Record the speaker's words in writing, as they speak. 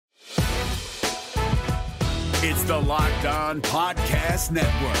It's the Locked On Podcast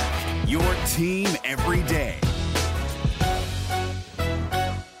Network, your team every day.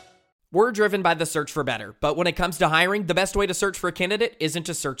 We're driven by the search for better, but when it comes to hiring, the best way to search for a candidate isn't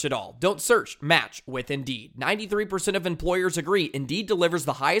to search at all. Don't search, match with Indeed. 93% of employers agree Indeed delivers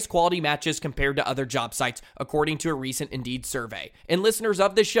the highest quality matches compared to other job sites, according to a recent Indeed survey. And listeners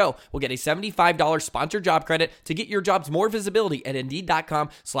of this show will get a $75 sponsored job credit to get your jobs more visibility at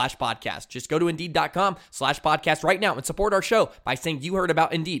Indeed.com/podcast. Just go to Indeed.com/podcast right now and support our show by saying you heard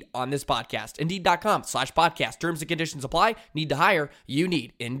about Indeed on this podcast. Indeed.com/podcast. Terms and conditions apply. Need to hire? You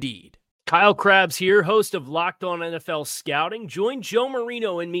need Indeed. Kyle Krabs here, host of Locked On NFL Scouting. Join Joe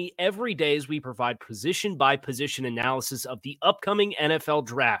Marino and me every day as we provide position-by-position analysis of the upcoming NFL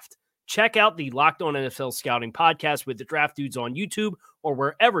Draft. Check out the Locked On NFL Scouting podcast with the Draft Dudes on YouTube or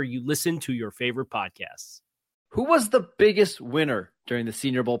wherever you listen to your favorite podcasts. Who was the biggest winner during the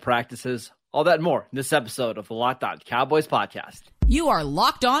Senior Bowl practices? All that and more in this episode of the Locked On Cowboys podcast. You are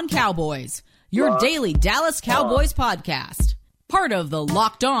Locked On Cowboys, your daily Dallas Cowboys podcast. Part of the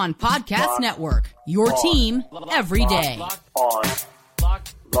Locked On Podcast Network, your team every day. Locked on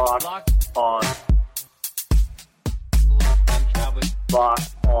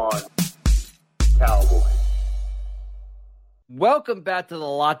Cowboys. Welcome back to the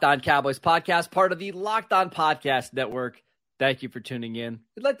Locked On Cowboys podcast, part of the Locked On Podcast Network. Thank you for tuning in.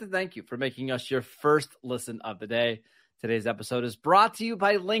 We'd like to thank you for making us your first listen of the day. Today's episode is brought to you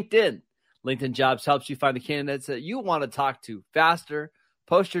by LinkedIn. LinkedIn Jobs helps you find the candidates that you want to talk to faster.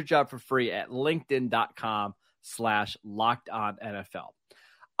 Post your job for free at linkedin.com/LockedOnNFL.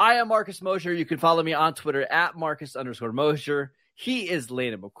 I am Marcus Mosher. You can follow me on Twitter at Marcus_Mosher. He is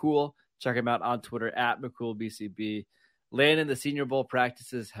Landon McCool. Check him out on Twitter at McCoolBCB. Landon, the Senior Bowl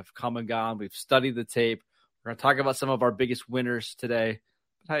practices have come and gone. We've studied the tape. We're going to talk about some of our biggest winners today.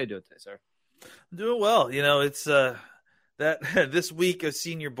 How are you doing today, sir? I'm doing well. You know, it's that this week of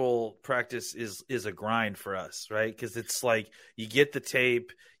Senior Bowl practice is a grind for us, right? Because it's like you get the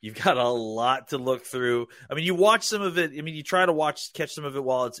tape, you've got a lot to look through. I mean, you watch some of it. I mean, you try to catch some of it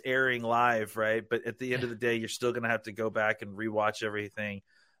while it's airing live, right? But at the end of the day, you're still going to have to go back and rewatch everything.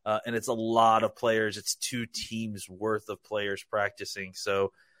 And it's a lot of players. It's 2 teams worth of players practicing.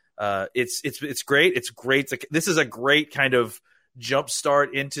 So it's great. It's great. This is a great kind of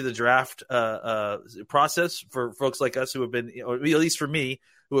jumpstart into the draft process for folks like us who have been, or at least for me,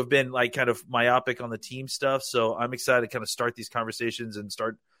 who have been like kind of myopic on the team stuff. So I'm excited to kind of start these conversations and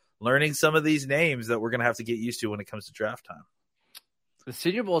start learning some of these names that we're going to have to get used to when it comes to draft time. The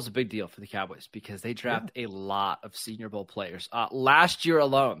Senior Bowl is a big deal for the Cowboys because they draft a lot of Senior Bowl players. Last year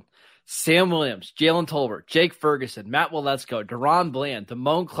alone, Sam Williams, Jalen Tolbert, Jake Ferguson, Matt Waletzko, Deron Bland,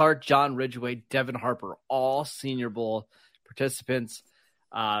 Damone Clark, John Ridgeway, Devin Harper, all Senior Bowl participants.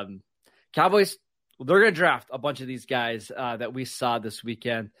 Cowboys, they're going to draft a bunch of these guys that we saw this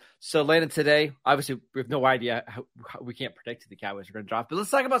weekend. So Landon, today, obviously we have no idea how we can't predict who the Cowboys are going to draft, but let's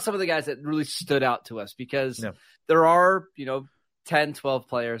talk about some of the guys that really stood out to us because there are, 10, 12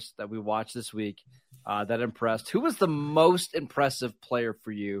 players that we watched this week that impressed. Who was the most impressive player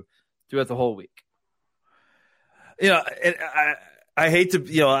for you throughout the whole week? I hate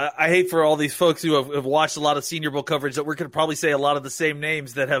to, I hate for all these folks who have watched a lot of Senior Bowl coverage that we're going to probably say a lot of the same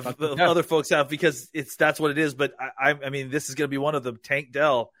names that have other folks have because that's what it is. But I mean, this is going to be one of them. Tank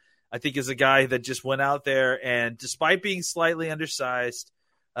Dell, I think, is a guy that just went out there and, despite being slightly undersized,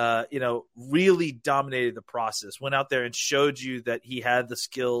 really dominated the process. Went out there and showed you that he had the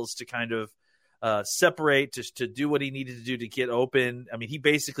skills to kind of separate, to do what he needed to do to get open. I mean, he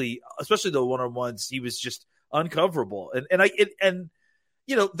basically, especially the one-on-ones, he was just uncoverable. And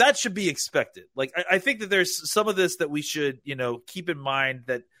that should be expected. Like, I think that there's some of this that we should, keep in mind,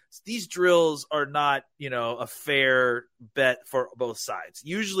 that these drills are not, a fair bet for both sides.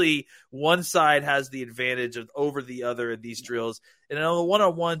 Usually one side has the advantage over the other in these drills. And on the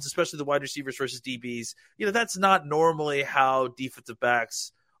one-on-ones, especially the wide receivers versus DBs, that's not normally how defensive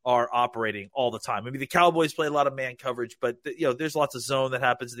backs are operating all the time. I mean, the Cowboys play a lot of man coverage, but there's lots of zone that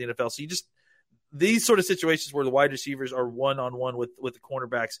happens in the NFL. So these sort of situations where the wide receivers are one-on-one with the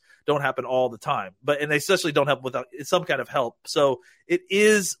cornerbacks don't happen all the time, and they especially don't happen without some kind of help. So it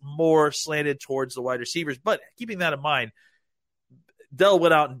is more slanted towards the wide receivers. But keeping that in mind, Dell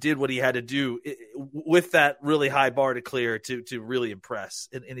went out and did what he had to do with that really high bar to clear to really impress.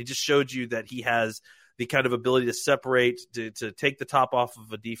 And he just showed you that he has the kind of ability to separate, to take the top off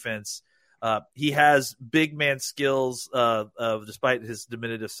of a defense. He has big man skills despite his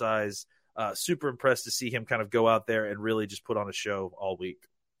diminutive size. Super impressed to see him kind of go out there and really just put on a show all week.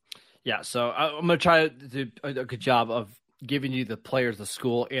 Yeah, so I'm going to try to do a good job of giving you the players, the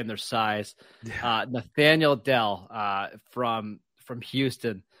school, and their size. Nathaniel Dell from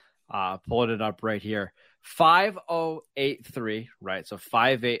Houston, pulling it up right here. 5'0", right? So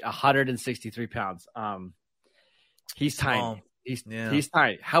 5'8", 163 pounds. He's tiny. He's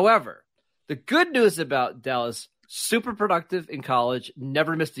tiny. However, the good news about Dell is super productive in college,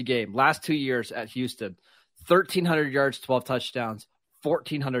 never missed a game. Last 2 years at Houston, 1,300 yards, 12 touchdowns,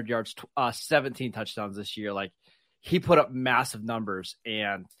 1,400 yards, 17 touchdowns this year. Like, he put up massive numbers,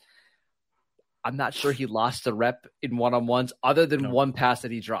 and I'm not sure he lost a rep in one-on-ones other than one pass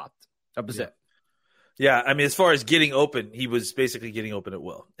that he dropped. That was it. Yeah, I mean, as far as getting open, he was basically getting open at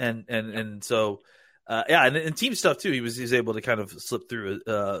will. And so, and team stuff too, he was able to kind of slip through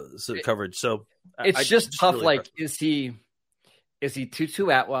coverage. So it's just tough. Really like, is he Tutu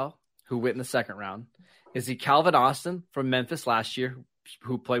Atwell, who went in the second round? Is he Calvin Austin from Memphis last year,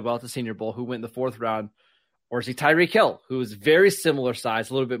 who played well at the Senior Bowl, who went in the fourth round? Or is he Tyreek Hill, who is very similar size,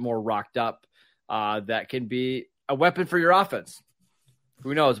 a little bit more rocked up, that can be a weapon for your offense?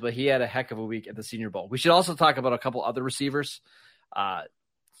 Who knows? But he had a heck of a week at the Senior Bowl. We should also talk about a couple other receivers.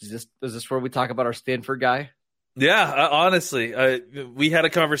 Is this where we talk about our Stanford guy? Yeah, honestly, we had a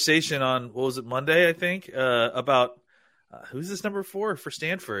conversation on, what was it, Monday, I think, about who's this number 4 for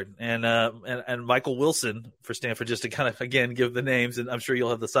Stanford, and Michael Wilson for Stanford, just to kind of, again, give the names, and I'm sure you'll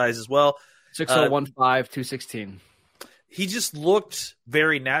have the size as well. 6'0", 216. He just looked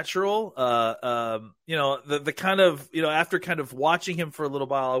very natural. The kind of, after kind of watching him for a little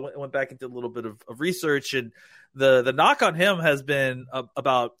while, I went back and did a little bit of research, and the knock on him has been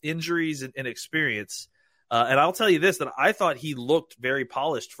about injuries and experience. And I'll tell you this, that I thought he looked very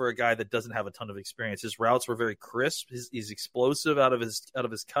polished for a guy that doesn't have a ton of experience. His routes were very crisp. He's explosive out of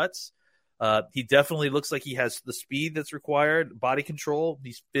his cuts. He definitely looks like he has the speed that's required, body control.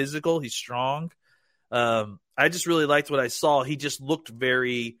 He's physical. He's strong. I just really liked what I saw. He just looked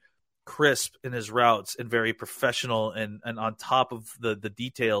very crisp in his routes and very professional and on top of the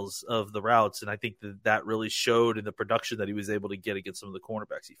details of the routes. And I think that really showed in the production that he was able to get against some of the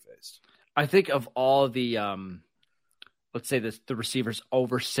cornerbacks he faced. I think of all the, let's say the receivers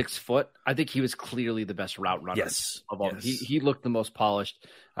over 6 foot, I think he was clearly the best route runner of all. Yes. He looked the most polished.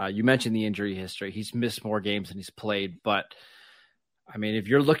 You mentioned the injury history. He's missed more games than he's played, but I mean, if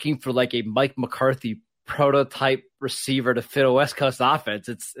you're looking for like a Mike McCarthy prototype receiver to fit a West Coast offense,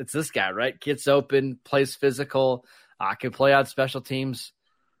 it's this guy, right? Gets open, plays physical, can play on special teams.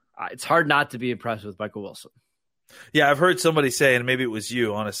 It's hard not to be impressed with Michael Wilson. Yeah, I've heard somebody say, and maybe it was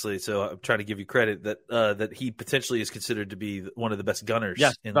you, honestly, so I'm trying to give you credit, that he potentially is considered to be one of the best gunners.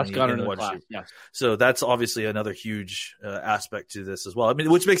 Yes, best gunner in the class. Yes. So that's obviously another huge aspect to this as well. I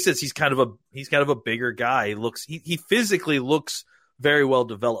mean, which makes sense. He's kind of a bigger guy. He physically looks very well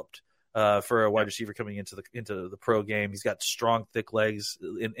developed for a wide receiver coming into the pro game. He's got strong, thick legs,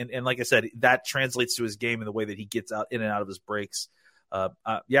 and like I said, that translates to his game in the way that he gets out in and out of his breaks.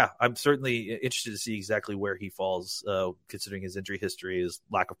 I'm certainly interested to see exactly where he falls, considering his injury history, his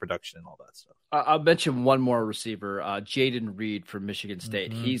lack of production, and all that stuff. I'll mention one more receiver, Jaden Reed from Michigan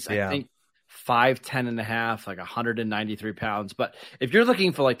State. Mm-hmm. He's, I think, 5'10" and a half, like 193 pounds. But if you're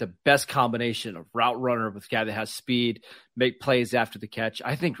looking for like the best combination of route runner with a guy that has speed, make plays after the catch,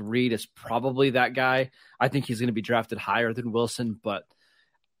 I think Reed is probably that guy. I think he's going to be drafted higher than Wilson, but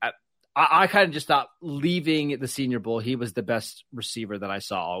I kind of just thought leaving the Senior Bowl, he was the best receiver that I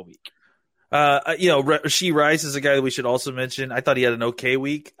saw all week. Rashee Rice is a guy that we should also mention. I thought he had an okay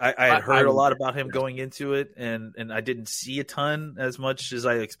week. I had heard a lot about him going into it, and I didn't see a ton as much as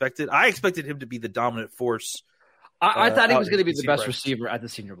I expected. I expected him to be the dominant force. I thought he was going to be the best receiver at the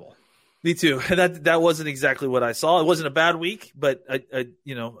Senior Bowl. Me too. That wasn't exactly what I saw. It wasn't a bad week, but I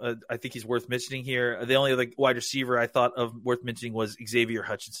think he's worth mentioning here. The only other wide receiver I thought of worth mentioning was Xavier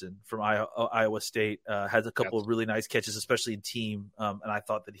Hutchinson from Iowa State. Has a couple of really nice catches, especially in team. And I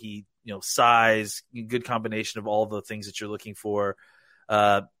thought that he, size, good combination of all the things that you're looking for.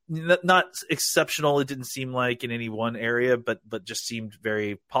 Not exceptional, it didn't seem like in any one area, but just seemed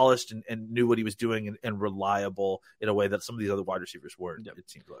very polished and knew what he was doing and reliable in a way that some of these other wide receivers weren't. Yep. It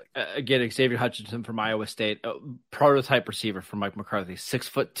seemed like again, Xavier Hutchinson from Iowa State, a prototype receiver from Mike McCarthy,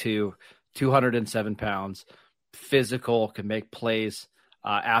 6'2", 207 pounds, physical, can make plays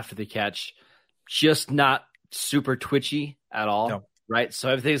after the catch, just not super twitchy at all. No. Right, so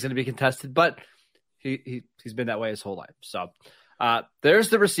everything's going to be contested, but he's been that way his whole life. So. There's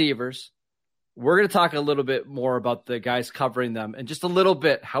the receivers. We're going to talk a little bit more about the guys covering them in just a little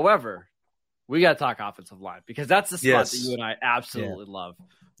bit. However, we got to talk offensive line because that's the spot that you and I absolutely love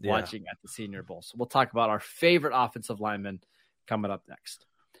watching at the Senior Bowl. So we'll talk about our favorite offensive linemen coming up next.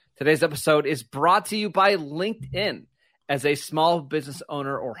 Today's episode is brought to you by LinkedIn. As a small business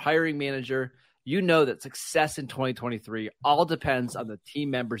owner or hiring manager, you know that success in 2023 all depends on the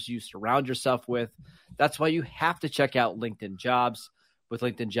team members you surround yourself with. That's why you have to check out LinkedIn Jobs. With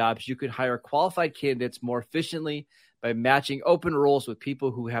LinkedIn Jobs, you can hire qualified candidates more efficiently by matching open roles with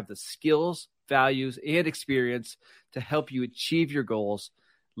people who have the skills, values, and experience to help you achieve your goals.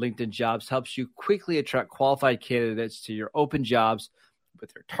 LinkedIn Jobs helps you quickly attract qualified candidates to your open jobs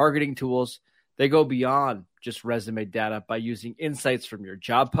with their targeting tools. They go beyond just resume data by using insights from your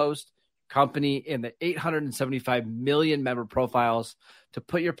job post, company, and the 875 million member profiles to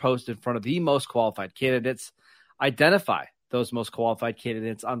put your post in front of the most qualified candidates. Identify those most qualified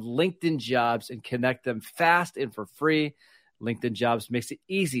candidates on LinkedIn Jobs and connect them fast and for free. LinkedIn Jobs makes it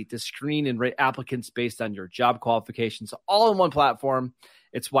easy to screen and rate applicants based on your job qualifications all in one platform.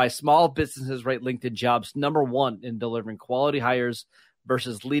 It's why small businesses rate LinkedIn Jobs #1 in delivering quality hires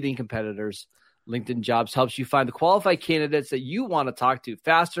versus leading competitors. LinkedIn Jobs helps you find the qualified candidates that you want to talk to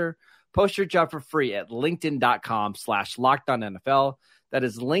faster. Post your job for free at linkedin.com/LockedOnNFL. That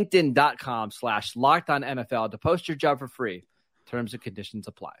is linkedin.com/LockedOnNFL to post your job for free. Terms and conditions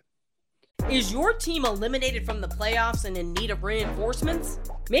apply. Is your team eliminated from the playoffs and in need of reinforcements?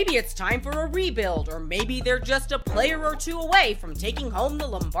 Maybe it's time for a rebuild, or maybe they're just a player or two away from taking home the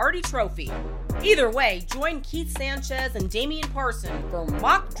Lombardi Trophy. Either way, join Keith Sanchez and Damian Parson for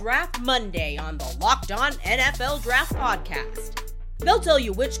Mock Draft Monday on the Locked On NFL Draft Podcast. They'll tell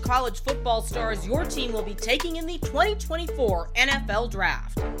you which college football stars your team will be taking in the 2024 NFL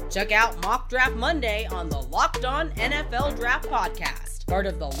Draft. Check out Mock Draft Monday on the Locked On NFL Draft Podcast, part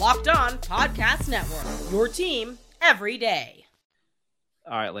of the Locked On Podcast Network, your team every day.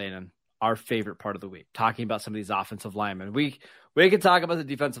 All right, Landon, our favorite part of the week, talking about some of these offensive linemen. We can talk about the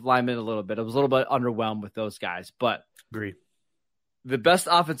defensive linemen a little bit. I was a little bit underwhelmed with those guys, but Agreed. The best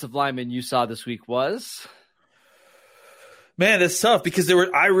offensive lineman you saw this week was... Man, it's tough because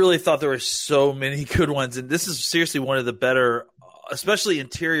I really thought there were so many good ones, and this is seriously one of the better, especially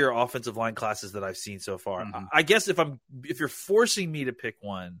interior offensive line classes that I've seen so far. Mm-hmm. I guess if you're forcing me to pick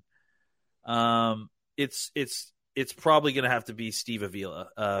one, it's probably going to have to be Steve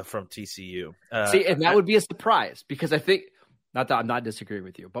Avila from TCU. And that would be a surprise because I think, not that I'm not disagreeing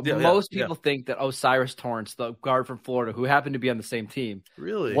with you, but most people think that Osiris Torrance, the guard from Florida, who happened to be on the same team,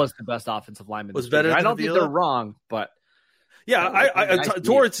 really was the best offensive lineman. Was better than I don't Avila? think they're wrong, but. Yeah,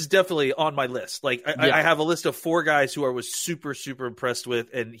 Torrance is definitely on my list. Like, I have a list of 4 guys who I was super, super impressed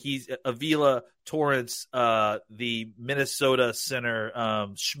with, and he's Avila, Torrance, the Minnesota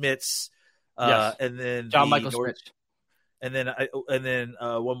center, Schmitz, and then John Michael Schmitz, and then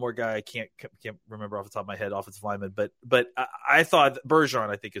one more guy I can't remember off the top of my head, offensive lineman, but I thought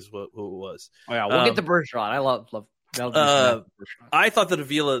Bergeron, I think, is who it was. Oh yeah, we'll get to Bergeron. I love. I thought that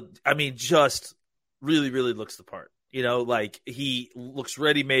Avila, just really, really looks the part. Like he looks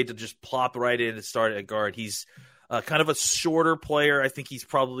ready-made to just plop right in and start at guard. He's kind of a shorter player. I think he's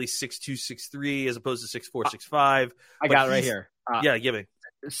probably 6'2", 6'3", as opposed to 6'4", 6'5". I got it right here. Give me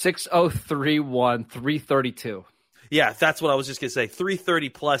 6'0", 332. Yeah, that's what I was just gonna say. 330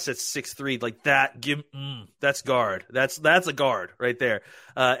 plus at 6'3", like that. That's guard. That's a guard right there.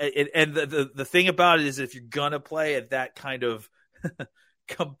 And the thing about it is, if you're gonna play at that kind of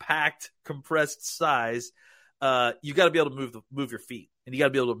compact, compressed size, you got to be able to move your feet, and you got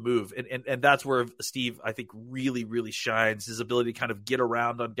to be able to move, and that's where Steve, I think, really, really shines. His ability to kind of get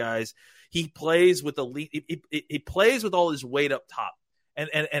around on guys. He plays with he plays with all his weight up top,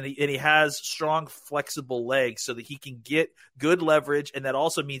 and he has strong, flexible legs so that he can get good leverage, and that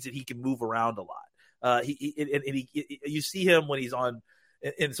also means that he can move around a lot. You see him when he's on.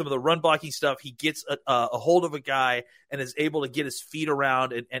 In some of the run blocking stuff, he gets a hold of a guy and is able to get his feet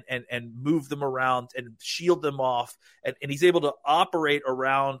around and move them around and shield them off. And he's able to operate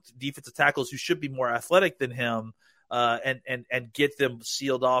around defensive tackles who should be more athletic than him and get them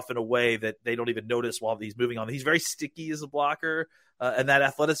sealed off in a way that they don't even notice while he's moving on. He's very sticky as a blocker. And that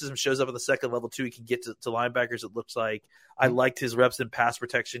athleticism shows up at the second level too. He can get to linebackers. It looks like I liked his reps in pass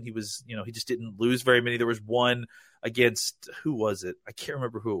protection. He was, he just didn't lose very many. There was one against, who was it? I can't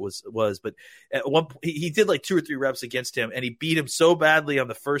remember who it was, but at one point he did like 2 or 3 reps against him, and he beat him so badly on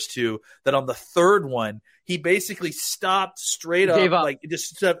the first 2 that on the third one he basically stopped straight up, like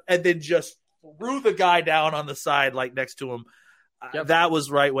just and then just threw the guy down on the side, like next to him. Yep. That was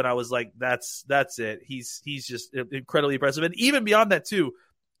right when I was like, that's it. He's just incredibly impressive. And even beyond that too,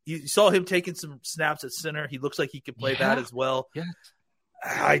 you saw him taking some snaps at center. He looks like he could play that as well. Yeah.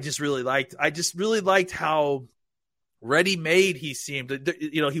 I just really liked how ready-made he seemed.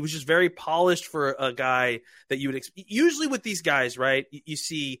 He was just very polished for a guy that you would usually with these guys, right? You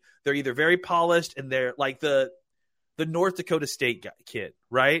see they're either very polished and they're like the the North Dakota State kid,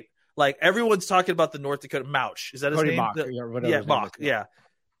 right? Like everyone's talking about the North Dakota Mauch. Is that his Cody name? Mauch, Mauch. Yeah.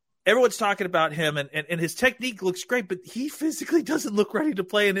 Everyone's talking about him, and his technique looks great, but he physically doesn't look ready to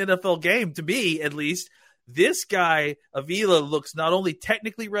play an NFL game, to me at least. This guy, Avila, looks not only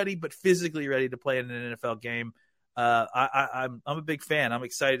technically ready, but physically ready to play in an NFL game. I'm a big fan. I'm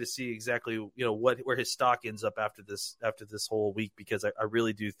excited to see exactly where his stock ends up after this whole week, because I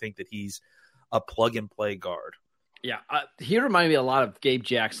really do think that he's a plug and play guard. Yeah, he reminded me a lot of Gabe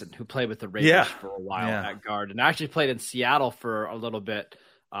Jackson, who played with the Raiders for a while at guard, and actually played in Seattle for a little bit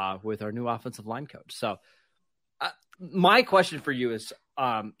with our new offensive line coach. So my question for you is,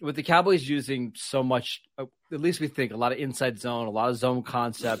 with the Cowboys using so much, at least we think, a lot of inside zone, a lot of zone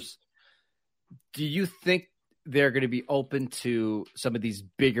concepts, do you think they're going to be open to some of these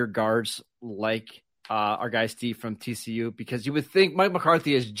bigger guards like our guy Steve from TCU? Because you would think Mike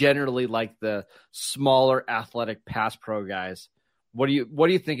McCarthy is generally like the smaller athletic pass pro guys. What do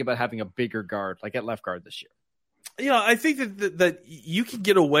you think about having a bigger guard like at left guard this year? I think that you can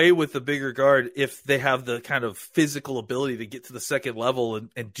get away with a bigger guard if they have the kind of physical ability to get to the second level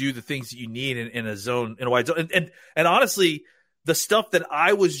and do the things that you need in a zone, in a wide zone. And honestly, the stuff that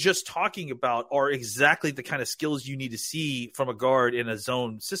I was just talking about are exactly the kind of skills you need to see from a guard in a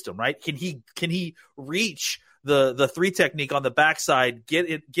zone system, right? Can he reach the three technique on the backside, get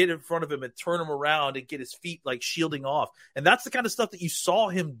in front of him and turn him around and get his feet like shielding off? And that's the kind of stuff that you saw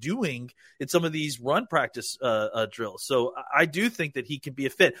him doing in some of these run practice drills. So I do think that he can be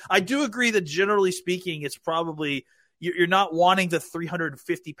a fit. I do agree that generally speaking, it's probably you're not wanting the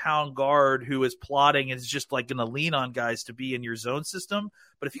 350-pound guard who is plotting and is just like going to lean on guys to be in your zone system.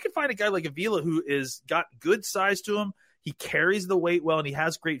 But if you can find a guy like Avila who is got good size to him, he carries the weight well, and he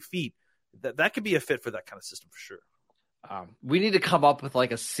has great feet, that could be a fit for that kind of system for sure. We need to come up with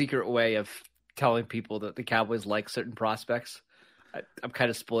like a secret way of telling people that the Cowboys like certain prospects. I'm kind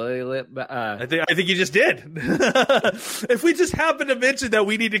of spoiling it, but I think you just did. If we just happen to mention that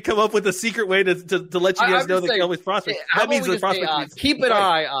we need to come up with a secret way to let you guys know the Cowboys prospects, that means the prospects. Keep an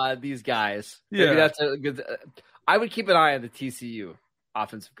eye on these guys. Yeah, maybe that's a good. I would keep an eye on the TCU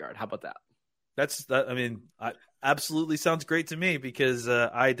offensive guard. How about that? I mean, absolutely sounds great to me, because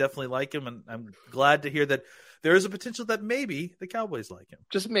I definitely like him, and I'm glad to hear that there is a potential that maybe the Cowboys like him.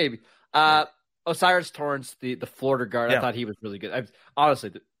 Just maybe. Osiris Torrance, the Florida guard, I thought he was really good.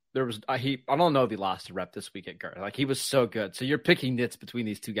 Honestly, there was I don't know if he lost a rep this week at guard. Like, he was so good. So you're picking nits between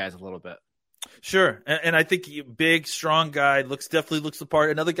these two guys a little bit. Sure, and I think big, strong guy definitely looks the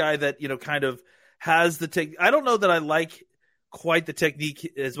part. Another guy that kind of has the take. I don't know that I like quite the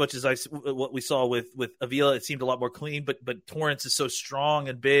technique as much as what we saw with Avila. It seemed a lot more clean, but Torrance is so strong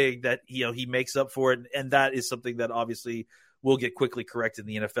and big that he makes up for it, and that is something that obviously will get quickly corrected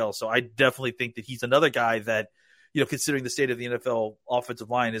in the NFL. So I definitely think that he's another guy that, considering the state of the NFL offensive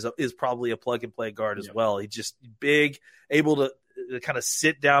line, is probably a plug and play guard as well. He's just big, able to kind of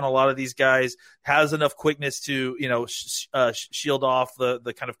sit down a lot of these guys, has enough quickness to shield off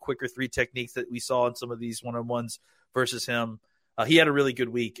the kind of quicker three techniques that we saw in some of these one-on-ones versus him. He had a really good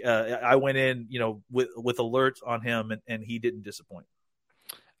week. I went in with alert on him, and he didn't disappoint.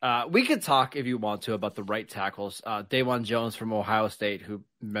 We could talk, if you want to, about the right tackles. Dawan Jones from Ohio State, who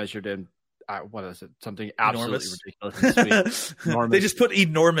measured in something absolutely ridiculous this week. They just put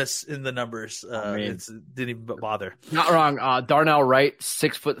enormous in the numbers. It didn't even bother. Not wrong. Darnell Wright,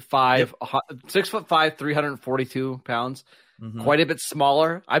 6'5", 6'5", 342 pounds. Mm-hmm. Quite a bit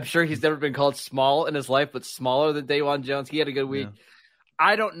smaller. I'm sure he's never been called small in his life, but smaller than Dawan Jones. He had a good week. Yeah.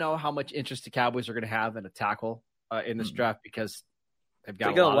 I don't know how much interest the Cowboys are going to have in a tackle in this draft, because they've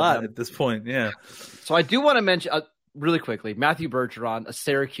got a lot at this point. Yeah. So I do want to mention really quickly, Matthew Bergeron, a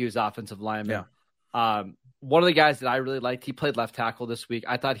Syracuse offensive lineman. Yeah. One of the guys that I really liked, he played left tackle this week.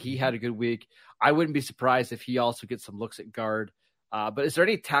 I thought he had a good week. I wouldn't be surprised if he also gets some looks at guard. But is there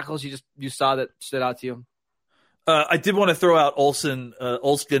any tackles you saw that stood out to you? I did want to throw out Olsen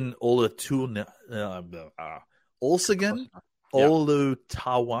Olutawami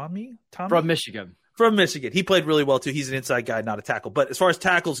from Michigan. From Michigan. He played really well, too. He's an inside guy, not a tackle. But as far as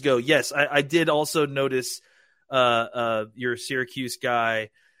tackles go, yes, I did also notice your Syracuse guy.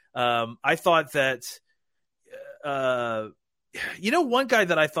 I thought that one guy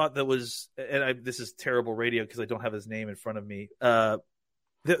that I thought that was – and this is terrible radio because I don't have his name in front of me.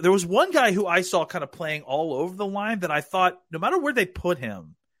 There was one guy who I saw kind of playing all over the line that I thought no matter where they put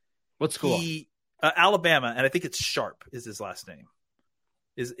him – what school? Alabama, and I think it's Sharp is his last name.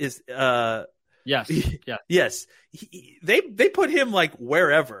 Yes. Yeah. Yes. They put him like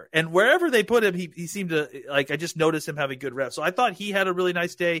wherever, and wherever they put him, he seemed to like. I just noticed him having good reps. So I thought he had a really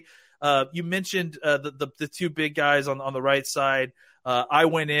nice day. You mentioned the two big guys on the right side. I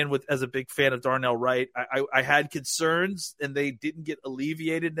went in as a big fan of Darnell Wright. I had concerns, and they didn't get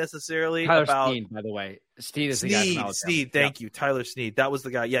alleviated necessarily. Tyler Snead, by the way. Snead is the guy. Snead, thank you. Tyler Snead. That was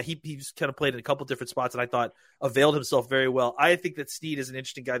the guy. Yeah, he just kind of played in a couple different spots, and I thought availed himself very well. I think that Snead is an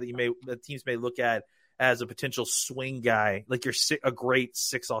interesting guy that teams may look at as a potential swing guy, like you're a great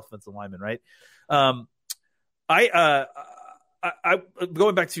 6 offensive lineman, right? I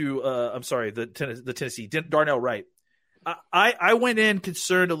going back to I'm sorry, the Tennessee Darnell Wright. I went in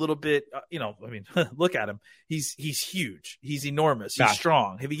concerned a little bit. Look at him. He's huge. He's enormous. He's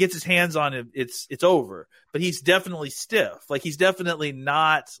strong. If he gets his hands on him, it's over. But he's definitely stiff. Like he's definitely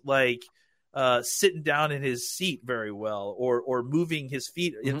not like sitting down in his seat very well or moving his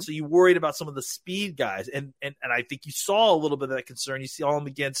feet. Mm-hmm. And so you worried about some of the speed guys. And I think you saw a little bit of that concern. You saw him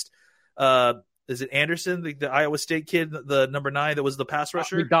against is it Anderson, the Iowa State kid, the number 9 that was the pass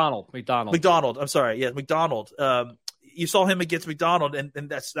rusher? McDonald. I'm sorry. Yeah, McDonald. You saw him against McDonald, and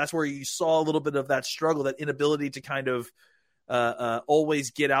that's where you saw a little bit of that struggle, that inability to kind of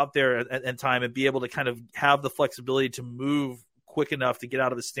always get out there in time and be able to kind of have the flexibility to move quick enough to get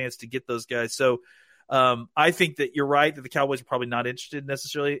out of the stance to get those guys. So I think that you're right that the Cowboys are probably not interested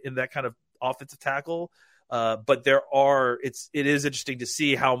necessarily in that kind of offensive tackle. But it is interesting to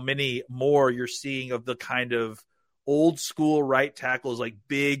see how many more you're seeing of the kind of old school right tackles, like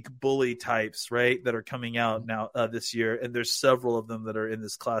big bully types, right, that are coming out now this year. And there's several of them that are in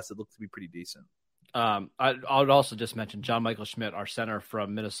this class that look to be pretty decent. I would also just mention John Michael Schmidt, our center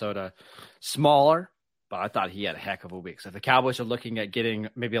from Minnesota, smaller, but I thought he had a heck of a week. So if the Cowboys are looking at getting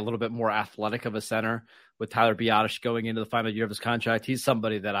maybe a little bit more athletic of a center with Tyler Biadasz going into the final year of his contract, he's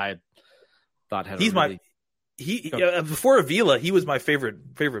somebody that I thought had before Avila, he was my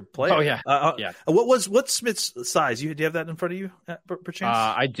favorite player. Oh yeah, yeah. What's Smith's size? Do you have that in front of you, perchance?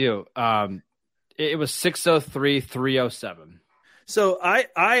 I do. It was 6'03", 307. So I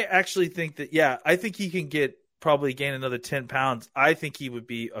actually think that I think he can probably gain another 10 pounds. I think he would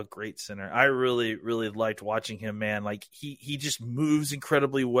be a great center. I really, really liked watching him, man. Like he just moves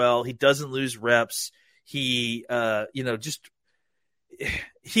incredibly well. He doesn't lose reps. He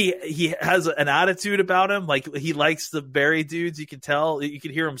he has an attitude about him. Like he likes the bury dudes. You can tell. You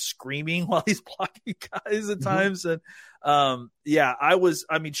can hear him screaming while he's blocking guys at times. And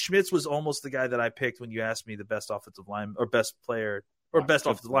Schmitz was almost the guy that I picked when you asked me the best offensive lineman or best player or best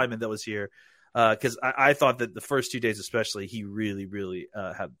offensive lineman that was here. Because I thought that the first 2 days, especially, he really, really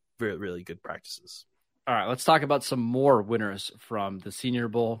had really, really good practices. All right, let's talk about some more winners from the Senior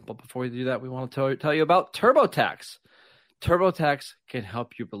Bowl. But before we do that, we want to tell you about TurboTax. TurboTax can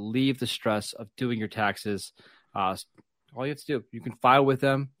help you relieve the stress of doing your taxes. All you have to do, you can file with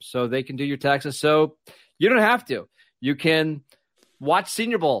them so they can do your taxes. So you don't have to. You can watch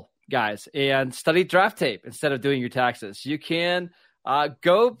Senior Bowl, guys, and study draft tape instead of doing your taxes. You can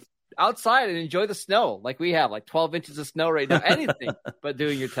go outside and enjoy the snow like we have, like 12 inches of snow right now. Anything but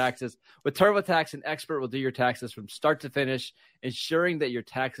doing your taxes. With TurboTax, an expert will do your taxes from start to finish, ensuring that your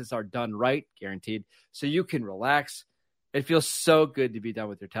taxes are done right, guaranteed, so you can relax. It feels so good to be done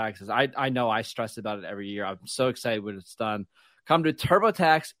with your taxes. I know I stress about it every year. I'm so excited when it's done. Come to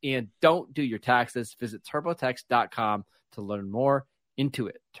TurboTax and don't do your taxes. Visit TurboTax.com to learn more.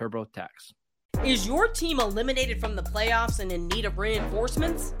 Intuit TurboTax. Is your team eliminated from the playoffs and in need of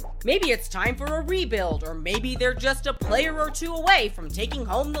reinforcements? Maybe it's time for a rebuild, or maybe they're just a player or two away from taking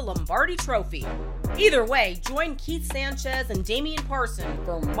home the Lombardi Trophy. Either way, join Keith Sanchez and Damian Parson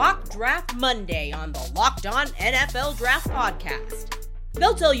for Mock Draft Monday on the Locked On NFL Draft Podcast.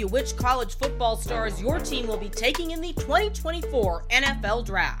 They'll tell you which college football stars your team will be taking in the 2024 NFL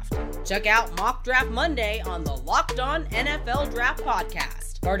Draft. Check out Mock Draft Monday on the Locked On NFL Draft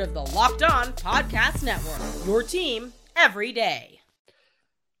Podcast, part of the Locked On Podcast Network. Your team every day.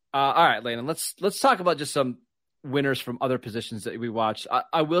 All right, Landon, let's talk about just some winners from other positions that we watched.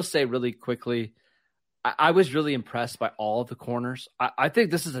 I will say really quickly, I was really impressed by all of the corners. I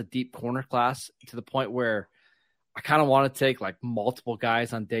think this is a deep corner class to the point where I kind of want to take like multiple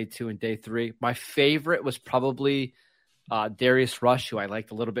guys on day 2 and day 3. My favorite was probably Darius Rush, who I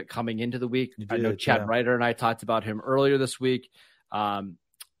liked a little bit coming into the week. I know Chad Ryder and I talked about him earlier this week.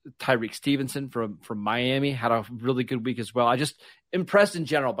 Tyreek Stevenson from Miami had a really good week as well. I just impressed in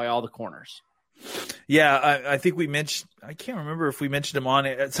general by all the corners. Yeah, I think we mentioned – I can't remember if we mentioned him on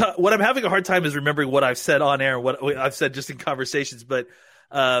it. What I'm having a hard time is remembering what I've said on air and what I've said just in conversations. But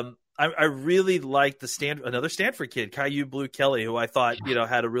I I really like another Stanford kid, Caillou Blue Kelly, who I thought,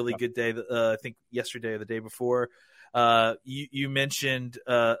 had a really good day. I think yesterday or the day before. You mentioned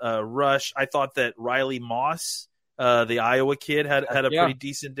Rush. I thought that Riley Moss, the Iowa kid, had a pretty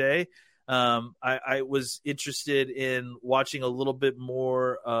decent day. I was interested in watching a little bit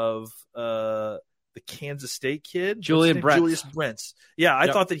more of the Kansas State kid, Julius Brents. Yeah,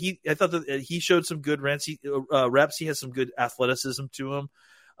 I thought that he showed some good reps. He has some good athleticism to him.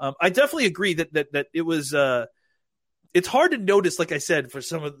 I definitely agree that it was. It's hard to notice, like I said, for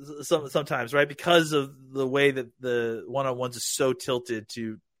sometimes, right, because of the way that the one-on-ones is so tilted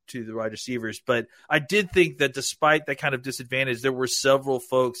to the wide receivers. But I did think that despite that kind of disadvantage, there were several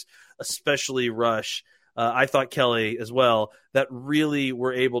folks, especially Rush, I thought Kelly as well, that really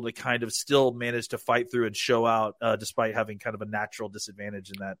were able to kind of still manage to fight through and show out despite having kind of a natural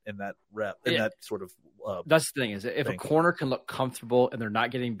disadvantage in that rep, in that sort of. That's the thing, is if a corner can look comfortable and they're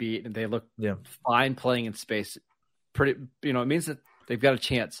not getting beat and they look fine playing in space, it means that they've got a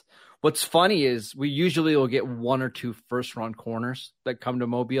chance. What's funny is we usually will get 1 or 2 first-round corners that come to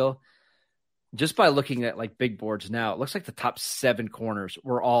Mobile. Just by looking at like big boards now, it looks like the top 7 corners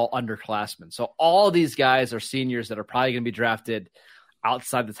were all underclassmen. So all these guys are seniors that are probably going to be drafted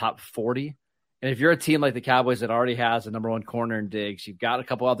outside the top 40. And if you're a team like the Cowboys that already has a number 1 corner in Diggs, you've got a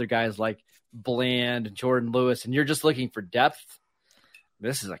couple other guys like Bland, Jordan Lewis, and you're just looking for depth,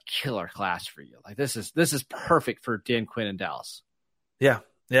 this is a killer class for you. Like this is perfect for Dan Quinn in Dallas. Yeah,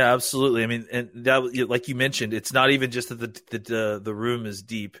 absolutely. I mean, and that, like you mentioned, it's not even just that the room is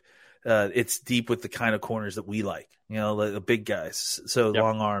deep. It's deep with the kind of corners that we like, like the big guys, so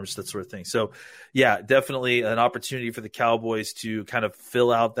long arms, that sort of thing. So, yeah, definitely an opportunity for the Cowboys to kind of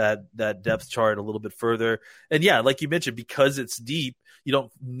fill out that depth chart a little bit further. And yeah, like you mentioned, because it's deep, you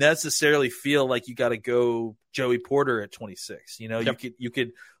don't necessarily feel like you got to go Joey Porter at 26. You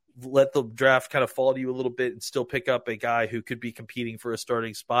could let the draft kind of fall to you a little bit and still pick up a guy who could be competing for a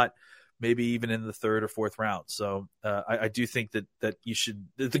starting spot, maybe even in the 3rd or 4th round. So I do think that you should.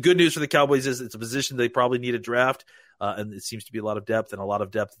 The good news for the Cowboys is it's a position they probably need a draft, and it seems to be a lot of depth and a lot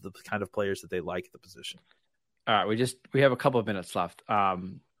of depth of the kind of players that they like at the position. All right, we have a couple of minutes left.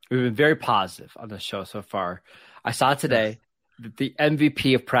 We've been very positive on this show so far. I saw today that the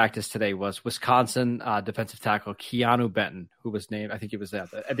MVP of practice today was Wisconsin defensive tackle Keanu Benton, who was named, I think it was the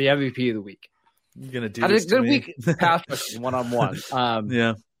MVP of the week. You're gonna do this to me. Week pass rush 1-on-1.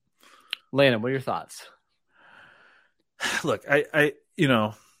 Yeah. Landon, what are your thoughts? Look, I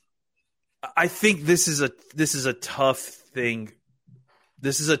think this is a tough thing.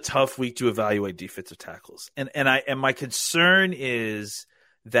 This is a tough week to evaluate defensive tackles. And my concern is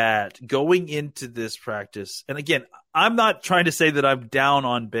that going into this practice, and again, I'm not trying to say that I'm down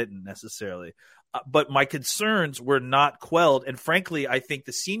on Benton necessarily, but my concerns were not quelled. And frankly, I think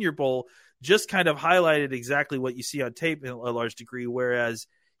the Senior Bowl just kind of highlighted exactly what you see on tape in a large degree, whereas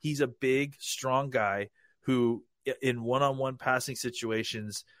he's a big, strong guy who, in one-on-one passing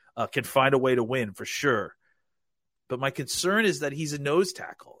situations, can find a way to win for sure. But my concern is that he's a nose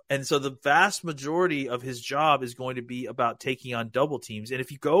tackle. And so the vast majority of his job is going to be about taking on double teams. And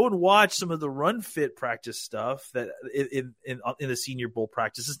if you go and watch some of the run fit practice stuff that in the Senior Bowl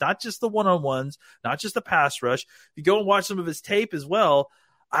practices, not just the one-on-ones, not just the pass rush, if you go and watch some of his tape as well,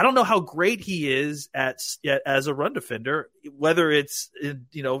 I don't know how great he is as a run defender, whether it's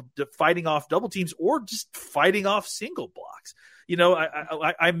fighting off double teams or just fighting off single blocks.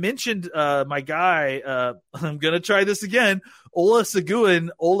 I mentioned my guy. I'm gonna try this again. Olusegun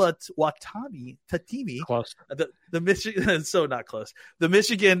Tatimi, close. The Michigan, so not close. The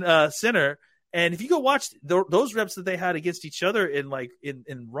Michigan center. And if you go watch those reps that they had against each other in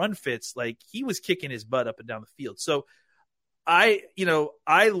run fits, like he was kicking his butt up and down the field. So I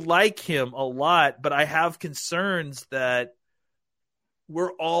like him a lot, but I have concerns that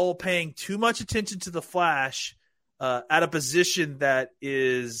we're all paying too much attention to the flash at a position that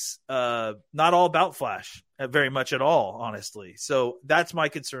is not all about flash very much at all, honestly. So that's my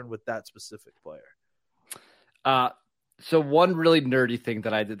concern with that specific player. So one really nerdy thing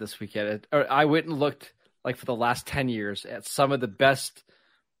that I did this weekend, I went and looked for the last 10 years at some of the best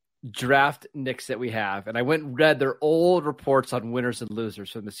draft nicks that we have, and I went and read their old reports on winners and losers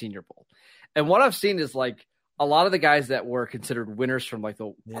from the Senior Bowl. And what I've seen is a lot of the guys that were considered winners from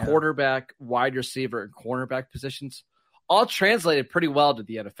the quarterback, wide receiver, and cornerback positions all translated pretty well to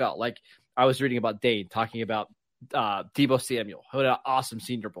the NFL. I was reading about Dane talking about Deebo Samuel, who had an awesome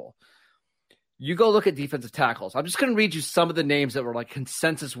Senior Bowl. You go look at defensive tackles. I'm just going to read you some of the names that were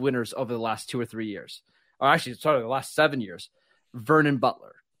consensus winners over the last 2 or 3 years. Or actually, sorry, the last 7 years. Vernon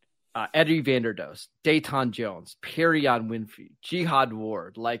Butler, Eddie Vanderdoes, Dayton Jones, Perrion Winfrey, Jihad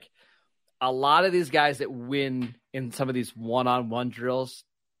Ward. a lot of these guys that win in some of these one-on-one drills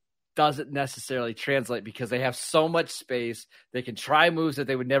doesn't necessarily translate because they have so much space. They can try moves that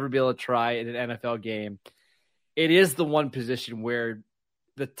they would never be able to try in an NFL game. It is the one position where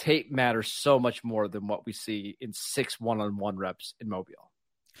the tape matters so much more than what we see in 6 one-on-one reps in Mobile.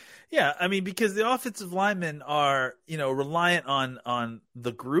 Yeah, I mean, because the offensive linemen are, reliant on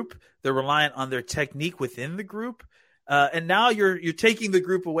the group. They're reliant on their technique within the group. And now you're taking the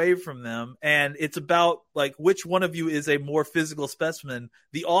group away from them, and it's about like which one of you is a more physical specimen,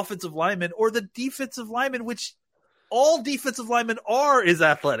 the offensive lineman or the defensive lineman, which all defensive linemen is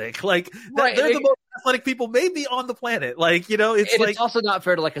athletic. Like right. They're the most athletic people maybe on the planet. Like, it's also not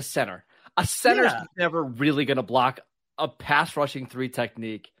fair to like a center. A center's never really going to block a pass rushing 3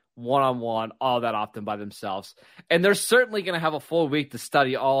 technique one-on-one all that often by themselves. And they're certainly going to have a full week to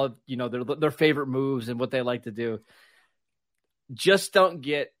study all of, their favorite moves and what they like to do. Just don't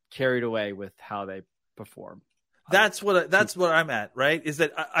get carried away with how they perform. That's what I'm at, right? Is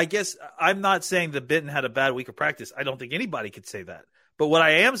that I guess I'm not saying that Benton had a bad week of practice. I don't think anybody could say that. But what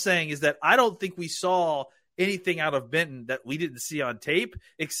I am saying is that I don't think we saw anything out of Benton that we didn't see on tape,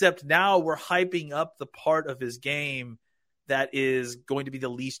 except now we're hyping up the part of his game that is going to be the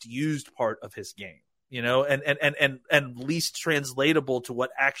least used part of his game, and least translatable to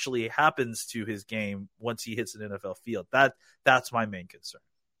what actually happens to his game once he hits an NFL field. That's my main concern.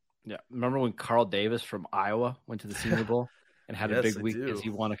 Yeah. Remember when Carl Davis from Iowa went to the Senior Bowl and had a big week because he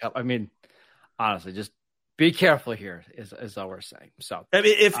won a cup? I mean, honestly, just be careful here is all we're saying. So I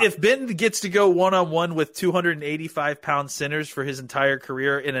mean, if Ben gets to go one-on-one with 285-pound centers for his entire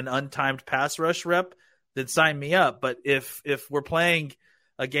career in an untimed pass rush rep, then sign me up. But if we're playing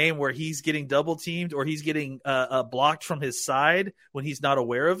a game where he's getting double teamed or he's getting blocked from his side when he's not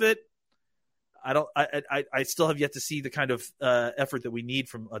aware of it, I still have yet to see the kind of effort that we need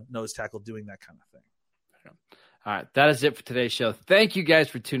from a nose tackle doing that kind of thing. All right, that is it for today's show. Thank you guys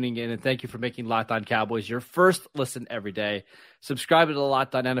for tuning in, and thank you for making Locked On Cowboys your first listen every day. Subscribe to the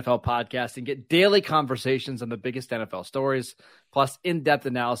Locked On NFL podcast and get daily conversations on the biggest NFL stories, plus in-depth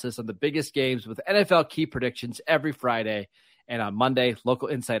analysis on the biggest games with NFL key predictions every Friday. And on Monday, local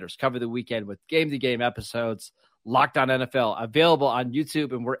insiders cover the weekend with game-to-game episodes. Locked On NFL, available on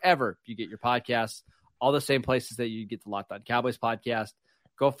YouTube and wherever you get your podcasts, all the same places that you get the Locked On Cowboys podcast.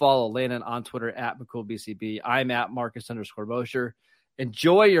 Go follow Landon on Twitter at McCoolBCB. I'm at Marcus_Mosher.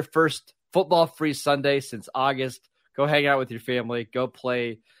 Enjoy your first football-free Sunday since August. Go hang out with your family. Go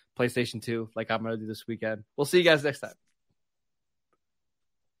play PlayStation 2 like I'm going to do this weekend. We'll see you guys next time.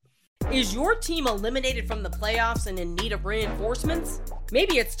 Is your team eliminated from the playoffs and in need of reinforcements?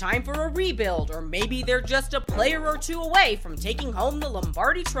 Maybe it's time for a rebuild, or maybe they're just a player or two away from taking home the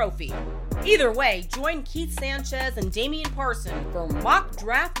Lombardi Trophy. Either way, join Keith Sanchez and Damian Parson for Mock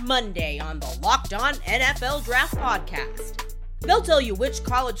Draft Monday on the Locked On NFL Draft Podcast. They'll tell you which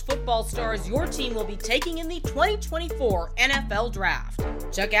college football stars your team will be taking in the 2024 NFL Draft.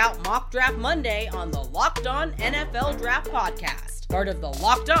 Check out Mock Draft Monday on the Locked On NFL Draft Podcast, part of the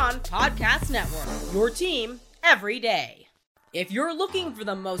Locked On Podcast Network, your team every day. If you're looking for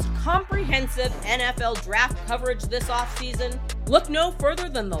the most comprehensive NFL draft coverage this offseason, look no further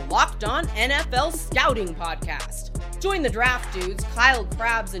than the Locked On NFL Scouting Podcast. Join the draft dudes, Kyle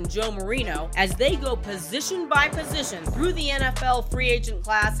Krabs and Joe Marino, as they go position by position through the NFL free agent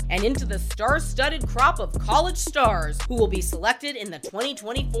class and into the star-studded crop of college stars who will be selected in the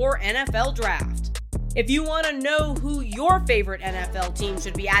 2024 NFL Draft. If you want to know who your favorite NFL team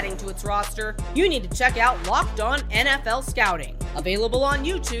should be adding to its roster, you need to check out Locked On NFL Scouting, available on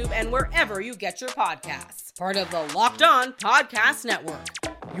YouTube and wherever you get your podcasts. Part of the Locked On Podcast Network,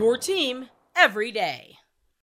 your team every day.